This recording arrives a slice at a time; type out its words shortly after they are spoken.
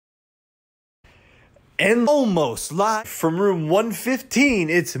And almost live from room 115,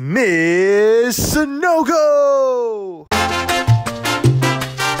 it's Miss Sanogo!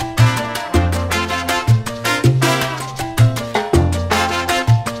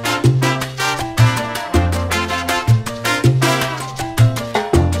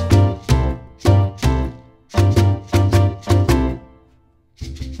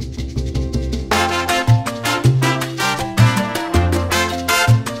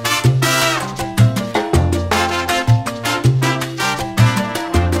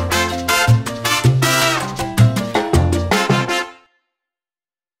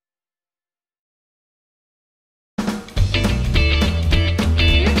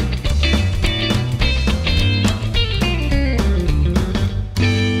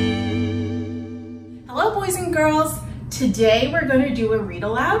 Today we're going to do a read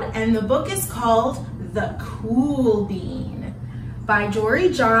aloud, and the book is called The Cool Bean by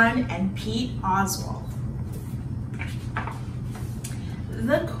Jory John and Pete Oswald.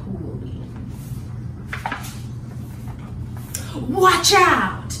 The Cool Bean. Watch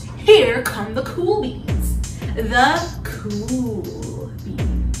out! Here come the cool beans. The cool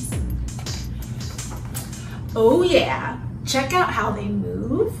beans. Oh yeah, check out how they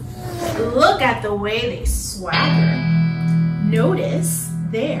move. Look at the way they swagger. Notice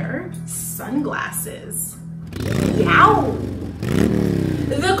their sunglasses. Yow!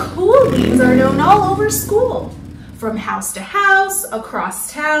 The cool beans are known all over school, from house to house,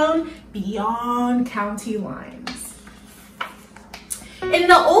 across town, beyond county lines. In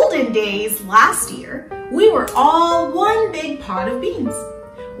the olden days, last year, we were all one big pot of beans.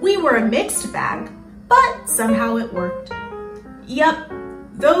 We were a mixed bag, but somehow it worked. Yep,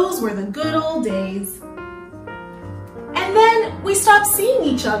 those were the good old days. And then we stopped seeing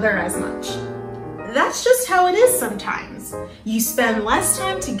each other as much. That's just how it is sometimes. You spend less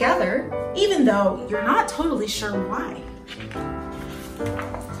time together, even though you're not totally sure why.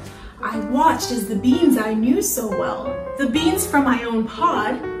 I watched as the beans I knew so well, the beans from my own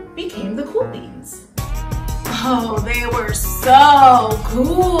pod, became the cool beans. Oh, they were so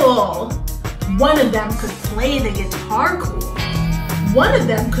cool. One of them could play the guitar cool. One of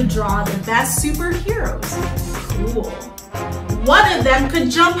them could draw the best superheroes. Cool. One of them could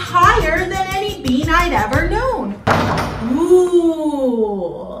jump higher than any bean I'd ever known.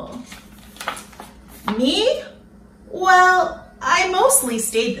 Ooh. Me? Well, I mostly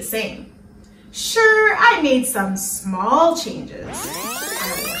stayed the same. Sure, I made some small changes.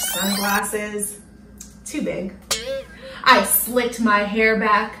 I wore sunglasses. Too big. I slicked my hair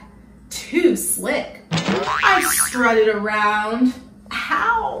back. Too slick. I strutted around.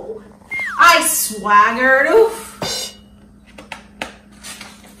 Ow. I swaggered. Oof.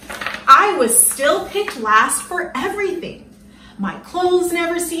 I was still picked last for everything. My clothes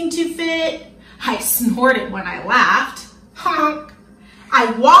never seemed to fit. I snorted when I laughed. Honk.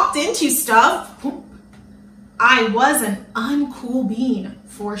 I walked into stuff. I was an uncool bean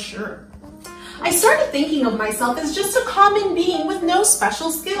for sure. I started thinking of myself as just a common being with no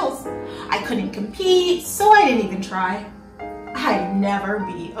special skills. I couldn't compete, so I didn't even try. I'd never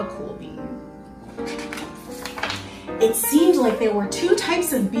be a cool bean. It seemed like there were two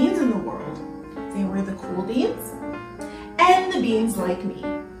types of beans in the world. They were the cool beans and the beans like me.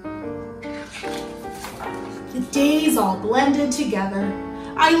 The days all blended together.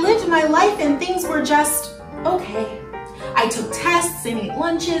 I lived my life and things were just okay. I took tests and ate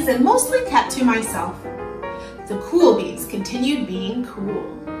lunches and mostly kept to myself. The cool beans continued being cool.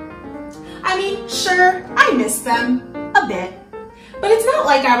 I mean, sure, I missed them a bit, but it's not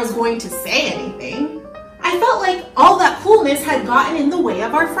like I was going to say anything. I felt like all that coolness had gotten in the way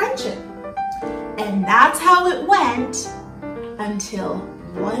of our friendship. And that's how it went until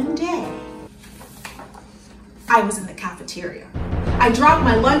one day. I was in the cafeteria. I dropped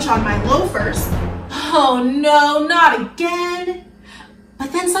my lunch on my loafers. Oh no, not again.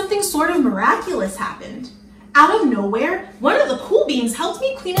 But then something sort of miraculous happened. Out of nowhere, one of the cool beans helped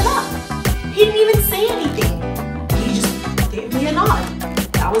me clean it up. He didn't even say anything. He just gave me a nod.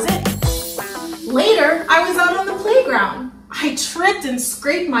 That was it. Later, I was out on the playground. I tripped and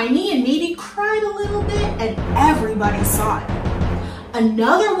scraped my knee and maybe cried a little bit, and everybody saw it.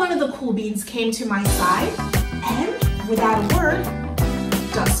 Another one of the cool beans came to my side and, without a word,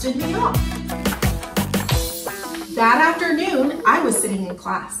 dusted me off. That afternoon, I was sitting in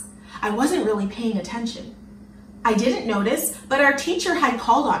class. I wasn't really paying attention. I didn't notice, but our teacher had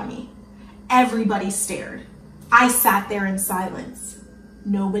called on me. Everybody stared. I sat there in silence.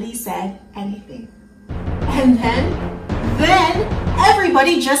 Nobody said anything. And then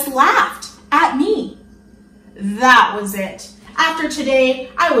everybody just laughed at me. That was it. After today,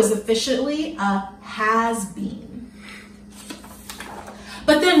 I was officially a has-been.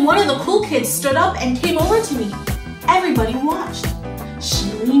 But then one of the cool kids stood up and came over to me. Everybody watched.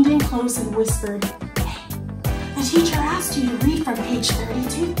 She leaned in close and whispered, "Hey, the teacher asked you to read from page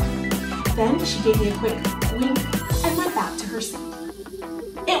 32. Then she gave me a quick wink and went back to her seat.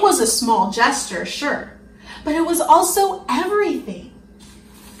 It was a small gesture, sure, but it was also everything.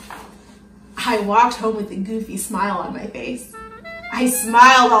 I walked home with a goofy smile on my face. I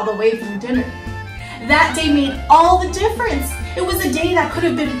smiled all the way through dinner. That day made all the difference. It was a day that could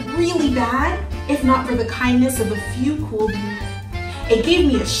have been really bad if not for the kindness of a few cool beans. It gave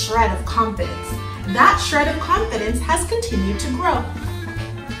me a shred of confidence. That shred of confidence has continued to grow.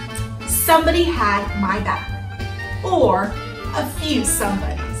 Somebody had my back, or a few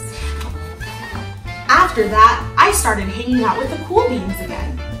somebodies. After that, I started hanging out with the cool beans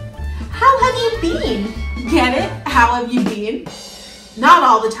again. How have you been? Get it? How have you been? Not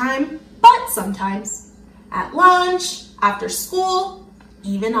all the time, but sometimes. At lunch, after school,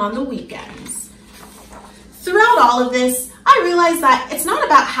 even on the weekends. Throughout all of this, I realized that it's not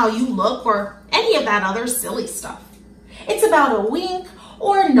about how you look or any of that other silly stuff. It's about a wink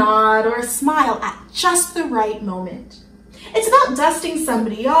or a nod or a smile at just the right moment. It's about dusting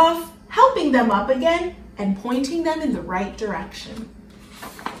somebody off, helping them up again, and pointing them in the right direction.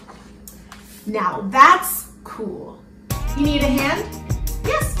 Now that's cool. You need a hand?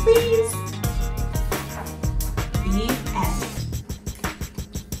 Yes, please. The end.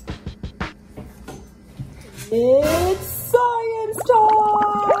 It's science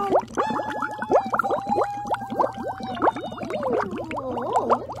time!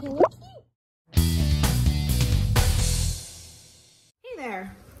 Hey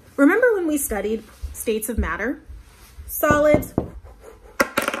there. Remember when we studied states of matter? Solids,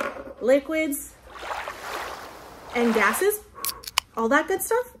 liquids, and gases? All that good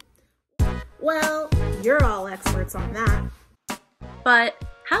stuff? Well, you're all experts on that. But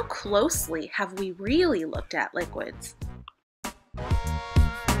how closely have we really looked at liquids?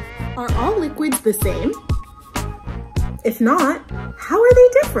 Are all liquids the same? If not, how are they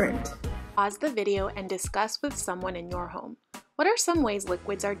different? Pause the video and discuss with someone in your home. What are some ways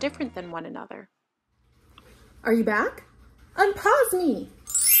liquids are different than one another? Are you back? Unpause me.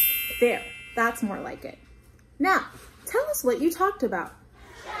 There, that's more like it. Now, tell us what you talked about.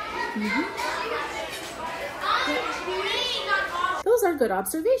 Those are good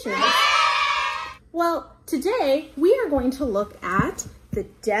observations. Well, today we are going to look at the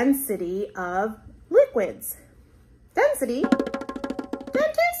density of liquids. Density?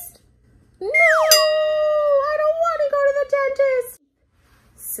 Dentist? No, I don't want to go to the dentist.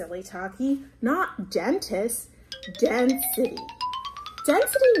 Silly talkie, not dentist, density.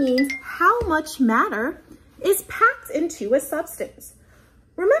 Density means how much matter is packed into a substance.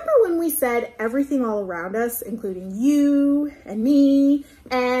 Remember when we said everything all around us, including you and me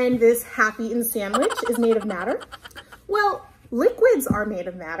and this half-eaten sandwich, is made of matter? Well, liquids are made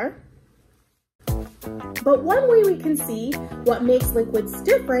of matter. But one way we can see what makes liquids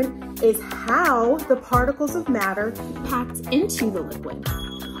different is how the particles of matter packed into the liquid.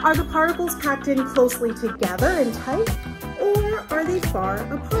 Are the particles packed in closely together and tight, or are they far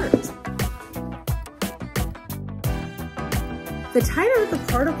apart? The tighter the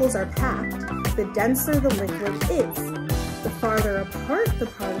particles are packed, the denser the liquid is. The farther apart the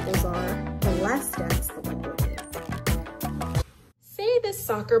particles are, the less dense the liquid is. Say this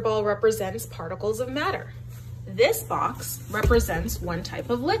soccer ball represents particles of matter. This box represents one type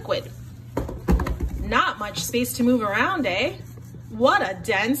of liquid. Not much space to move around, eh? What a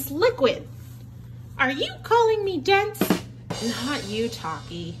dense liquid. Are you calling me dense? Not you,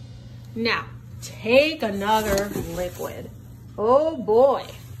 Talkie. Now, take another liquid. Oh boy.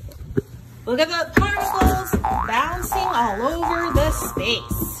 Look at the particles bouncing all over the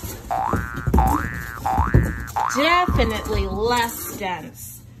space. Definitely less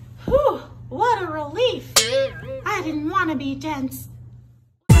dense. Whew, what a relief. I didn't want to be dense.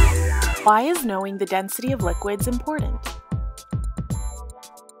 Why is knowing the density of liquids important?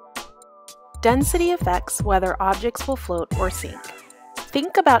 Density affects whether objects will float or sink.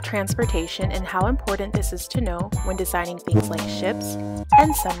 Think about transportation and how important this is to know when designing things like ships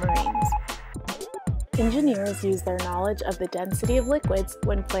and submarines. Engineers use their knowledge of the density of liquids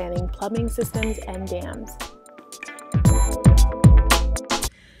when planning plumbing systems and dams.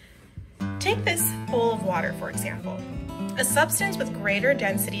 Take this bowl of water, for example. A substance with greater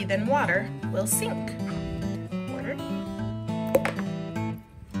density than water will sink. Water.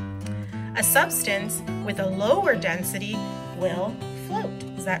 A substance with a lower density will float.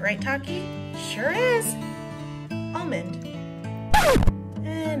 Is that right, Taki? Sure is. Almond.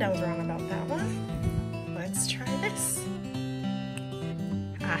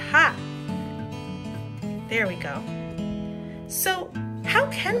 There we go. So how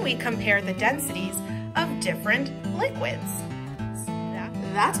can we compare the densities of different liquids?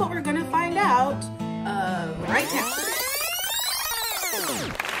 That's what we're gonna find out right now.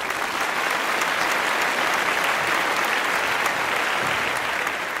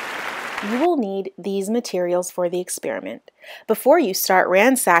 You will need these materials for the experiment. Before you start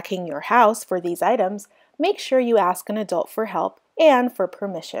ransacking your house for these items, make sure you ask an adult for help and for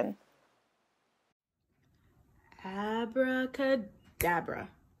permission. Abracadabra.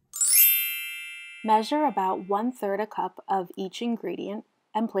 Measure about 1/3 a cup of each ingredient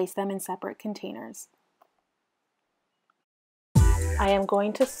and place them in separate containers. I am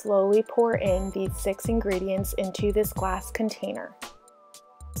going to slowly pour in these 6 ingredients into this glass container.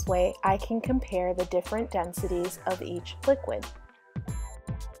 This way I can compare the different densities of each liquid.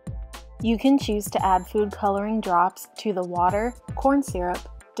 You can choose to add food coloring drops to the water, corn syrup,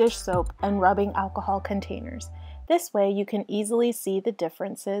 dish soap, and rubbing alcohol containers. This way you can easily see the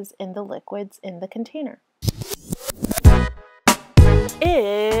differences in the liquids in the container.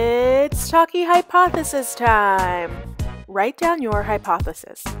 It's Talkie Hypothesis time! Write down your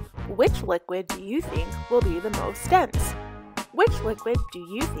hypothesis. Which liquid do you think will be the most dense? Which liquid do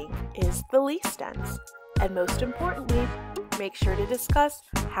you think is the least dense? And most importantly, make sure to discuss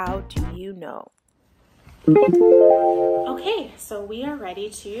how do you know. Okay, so we are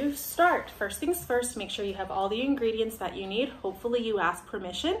ready to start. First things first, make sure you have all the ingredients that you need. Hopefully you ask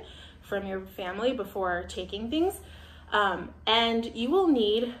permission from your family before taking things. And you will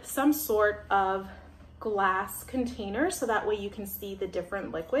need some sort of glass container so that way you can see the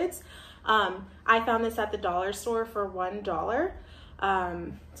different liquids. I found this at the dollar store for $1,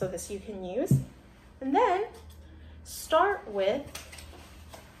 so this you can use. And then start with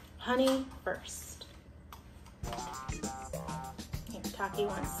honey first. Talkie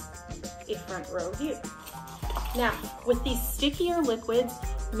wants a front row view. Now, with these stickier liquids,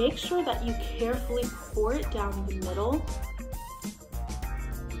 make sure that you carefully pour it down the middle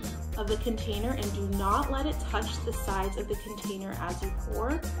of the container and do not let it touch the sides of the container as you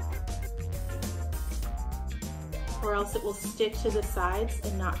pour, or else it will stick to the sides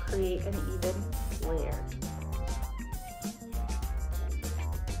and not create an even layer.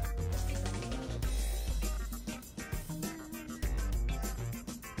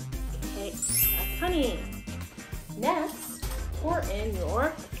 Okay, that's honey. Next, pour in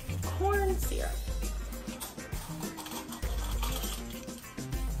your corn syrup.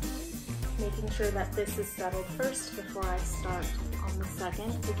 Making sure that this is settled first before I start on the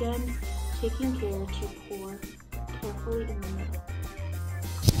second. Again, taking care to pour carefully in the middle.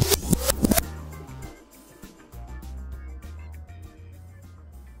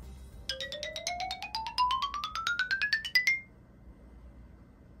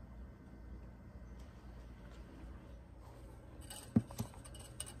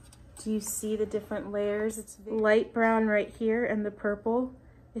 Do you see the different layers? It's light brown right here, and the purple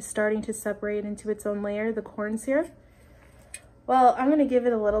is starting to separate into its own layer, the corn syrup. Well, I'm gonna give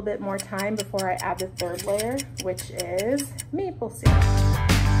it a little bit more time before I add the third layer, which is maple syrup.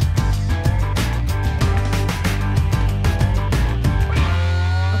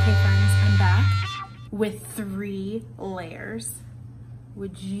 Okay friends, I'm back with 3 layers.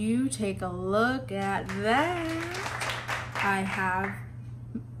 Would you take a look at that? I have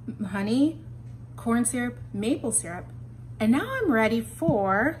honey, corn syrup, maple syrup, and now I'm ready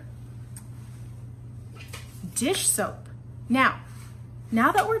for dish soap. Now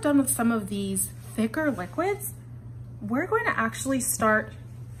that we're done with some of these thicker liquids, we're going to actually start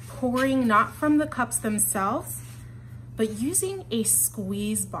pouring not from the cups themselves, but using a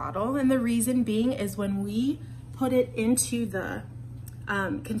squeeze bottle. And the reason being is when we put it into the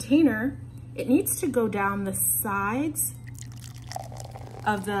container, it needs to go down the sides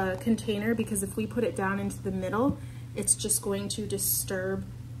of the container, because if we put it down into the middle, it's just going to disturb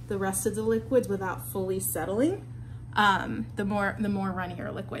the rest of the liquids without fully settling. The more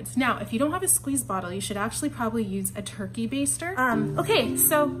runnier liquids. Now, if you don't have a squeeze bottle, you should actually probably use a turkey baster. Okay,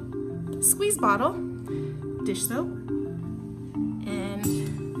 so squeeze bottle, dish soap, and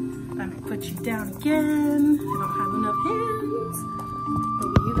I'm gonna put you down again. I don't have enough hands.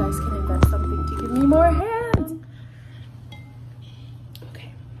 Maybe you guys can invent something to give me more hands. Okay.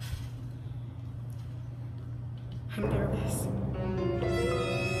 I'm nervous.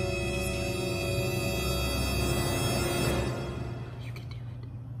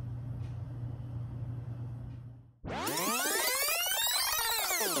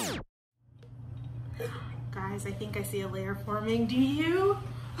 Guys, I think I see a layer forming. Do you?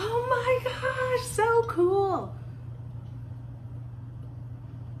 Oh my gosh, so cool.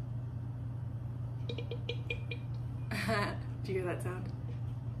 Do you hear that sound?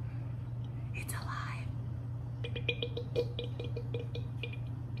 It's alive.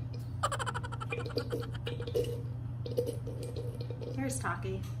 There's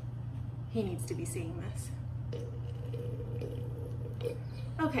Taki. He needs to be seeing this.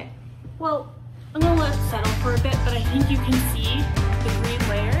 Okay, well, I'm gonna let it settle for a bit, but I think you can see the green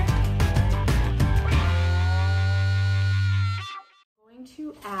layer. I'm going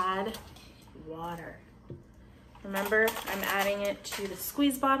to add water. Remember, I'm adding it to the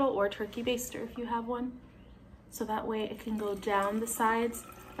squeeze bottle or turkey baster if you have one. So that way it can go down the sides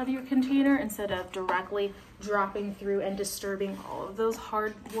of your container instead of directly dropping through and disturbing all of those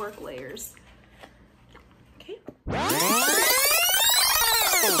hard work layers. Okay.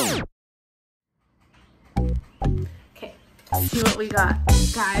 Okay, see what we got.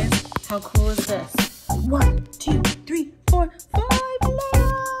 Guys, how cool is this? 1, 2, 3, 4, 5 layers!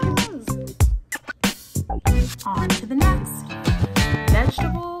 On to the next.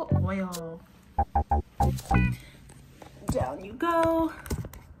 Vegetable oil. Down you go.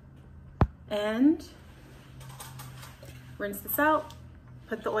 And rinse this out.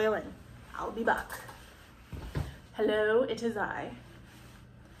 Put the oil in. I'll be back. Hello, it is I.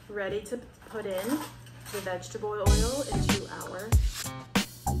 Ready to put in the vegetable oil into our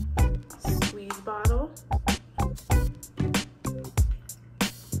squeeze bottle.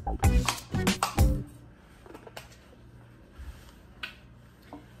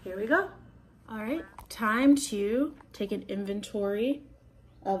 Here we go. All right, time to take an inventory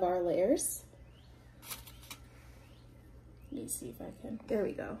of our layers. Let me see if I can, there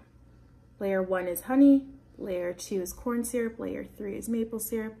we go. Layer 1 is honey, layer 2 is corn syrup, layer 3 is maple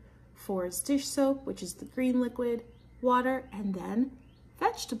syrup, 4 is dish soap, which is the green liquid, water, and then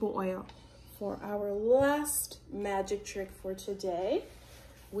vegetable oil. For our last magic trick for today,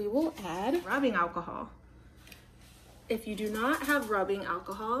 we will add rubbing alcohol. If you do not have rubbing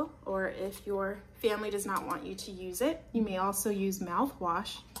alcohol, or if your family does not want you to use it, you may also use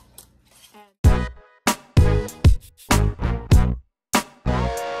mouthwash.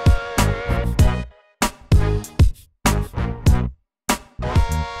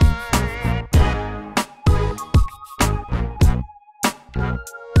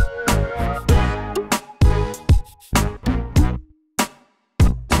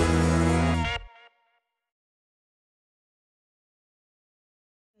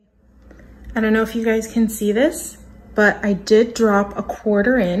 I don't know if you guys can see this, but I did drop a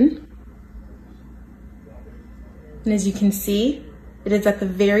quarter in. And as you can see, it is at the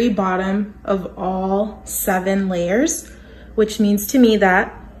very bottom of all 7 layers, which means to me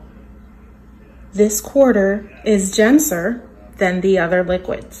that this quarter is denser than the other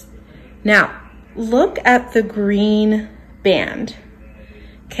liquids. Now, look at the green band.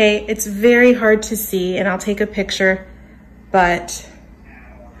 Okay, it's very hard to see, and I'll take a picture, but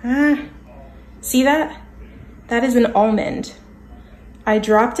see that? That is an almond. I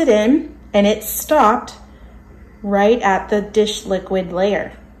dropped it in and it stopped right at the dish liquid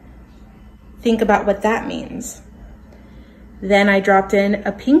layer. Think about what that means. Then I dropped in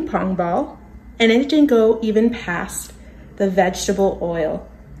a ping pong ball and it didn't go even past the vegetable oil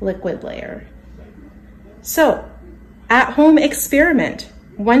liquid layer. So, at home experiment.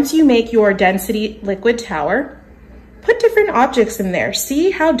 Once you make your density liquid tower, put different objects in there. See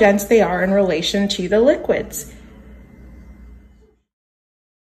how dense they are in relation to the liquids.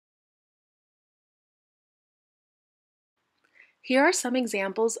 Here are some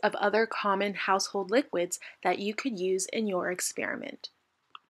examples of other common household liquids that you could use in your experiment.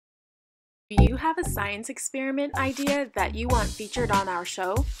 Do you have a science experiment idea that you want featured on our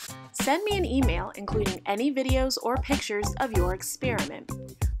show? Send me an email including any videos or pictures of your experiment.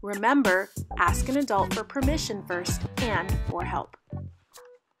 Remember, ask an adult for permission first and for help.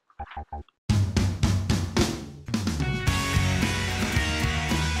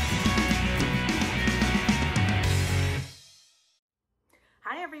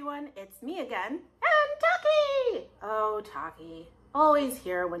 Hi everyone, it's me again, and Taki! Oh, Taki, always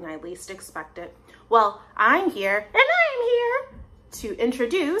here when I least expect it. Well, I'm here, and I'm here to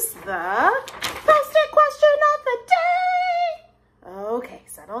introduce the Post-it question of the day! Okay,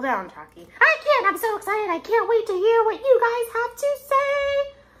 settle down, Taki. I can't, I'm so excited, I can't wait to hear what you guys have to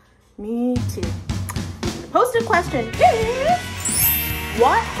say. Me too. The Post-it question is,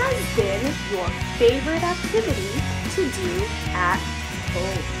 what has been your favorite activity to do at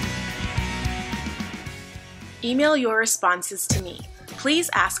home? Email your responses to me. Please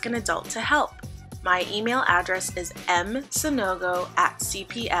ask an adult to help. My email address is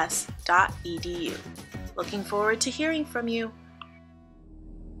msanogo@cps.edu. Looking forward to hearing from you.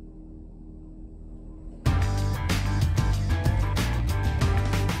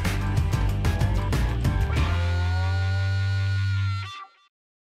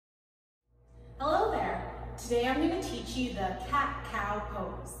 Today I'm going to teach you the cat-cow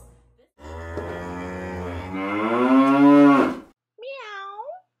pose. Meow.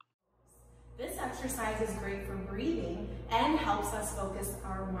 This exercise is great for breathing and helps us focus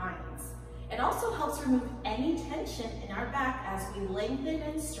our minds. It also helps remove any tension in our back as we lengthen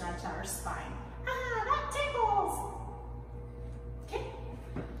and stretch our spine. Ah, that tickles! Okay,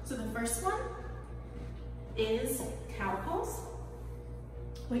 so the first one is cow pose.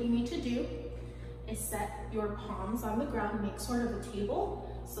 What you need to do is set your palms on the ground, make sort of a table,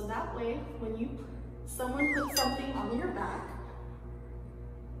 so that way when someone puts something on your back,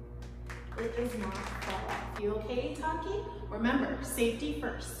 it does not fall off. You okay, Taki? Remember, safety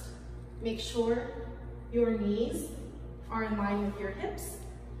first. Make sure your knees are in line with your hips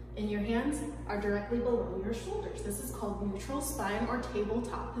and your hands are directly below your shoulders. This is called neutral spine or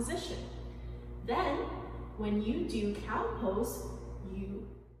tabletop position. Then, when you do cow pose, you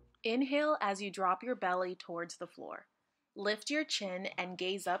inhale as you drop your belly towards the floor. Lift your chin and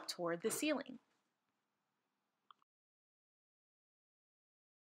gaze up toward the ceiling.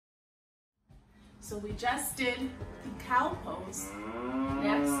 So we just did the cow pose.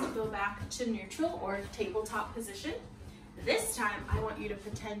 Next, go back to neutral or tabletop position. This time, I want you to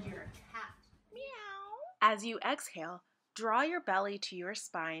pretend you're a cat. Meow. As you exhale, draw your belly to your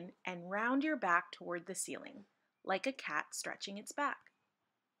spine and round your back toward the ceiling, like a cat stretching its back.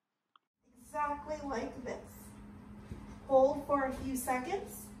 Exactly like this. Hold for a few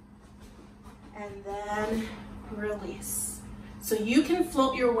seconds and then release. So you can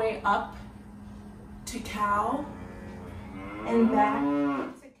float your way up to cow and back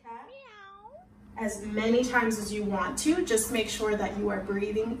to cat. Meow. As many times as you want to. Just make sure that you are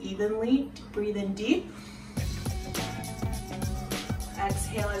breathing evenly. Breathe in deep.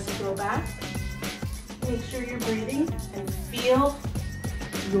 Exhale as you go back. Make sure you're breathing and feel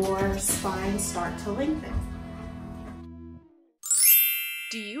your spine start to lengthen.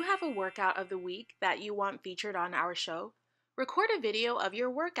 Do you have a workout of the week that you want featured on our show? Record a video of your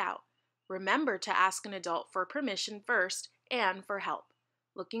workout. Remember to ask an adult for permission first and for help.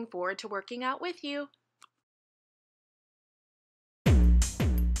 Looking forward to working out with you.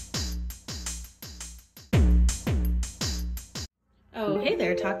 Oh, hey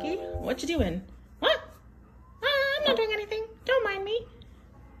there, Taki. What you doing? What? I'm not doing anything. Don't mind me.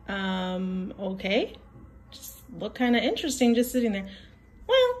 Okay. Just look kind of interesting just sitting there.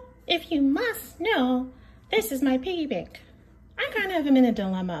 Well, if you must know, this is my piggy bank. I kind of am in a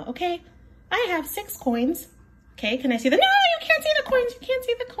dilemma, okay? I have 6 coins. Okay, can I see the... No, you can't see the coins. You can't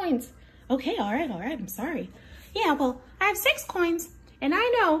see the coins. Okay, all right, I'm sorry. Yeah, well, I have 6 coins, and I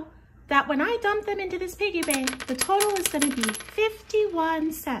know that when I dump them into this piggy bank, the total is going to be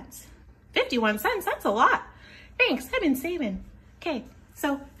 51 cents. 51 cents? That's a lot. Thanks, I've been saving. Okay,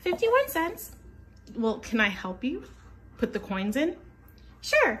 so 51 cents. Well, can I help you put the coins in?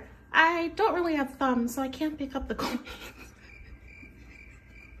 Sure. I don't really have thumbs, so I can't pick up the coins.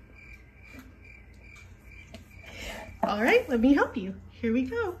 All right, let me help you. Here we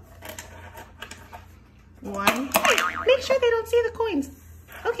go. 1. Make sure they don't see the coins.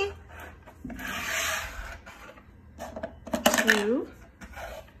 Okay. 2,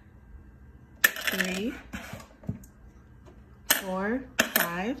 3, 4,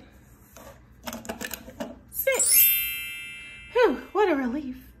 5, 6. Whew, what a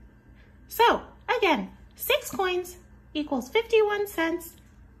relief. So, again, 6 coins equals 51 cents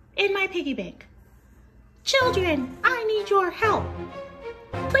in my piggy bank. Children, I need your help.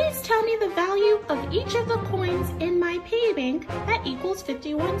 Please tell me the value of each of the coins in my piggy bank that equals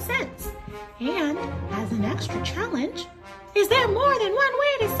 51 cents. And, as an extra challenge, is there more than one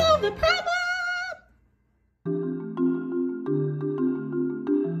way to solve the problem?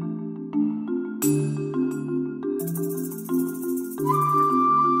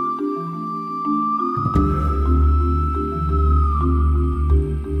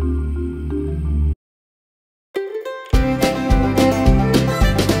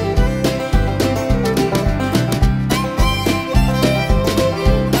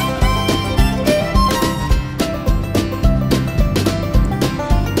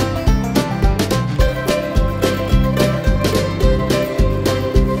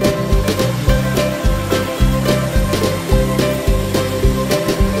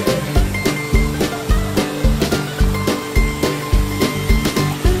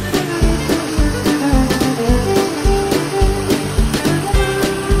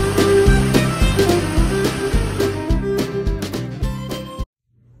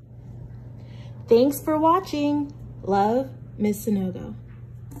 Thanks for watching. Love, Miss Sanogo.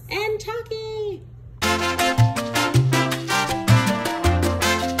 And Taki!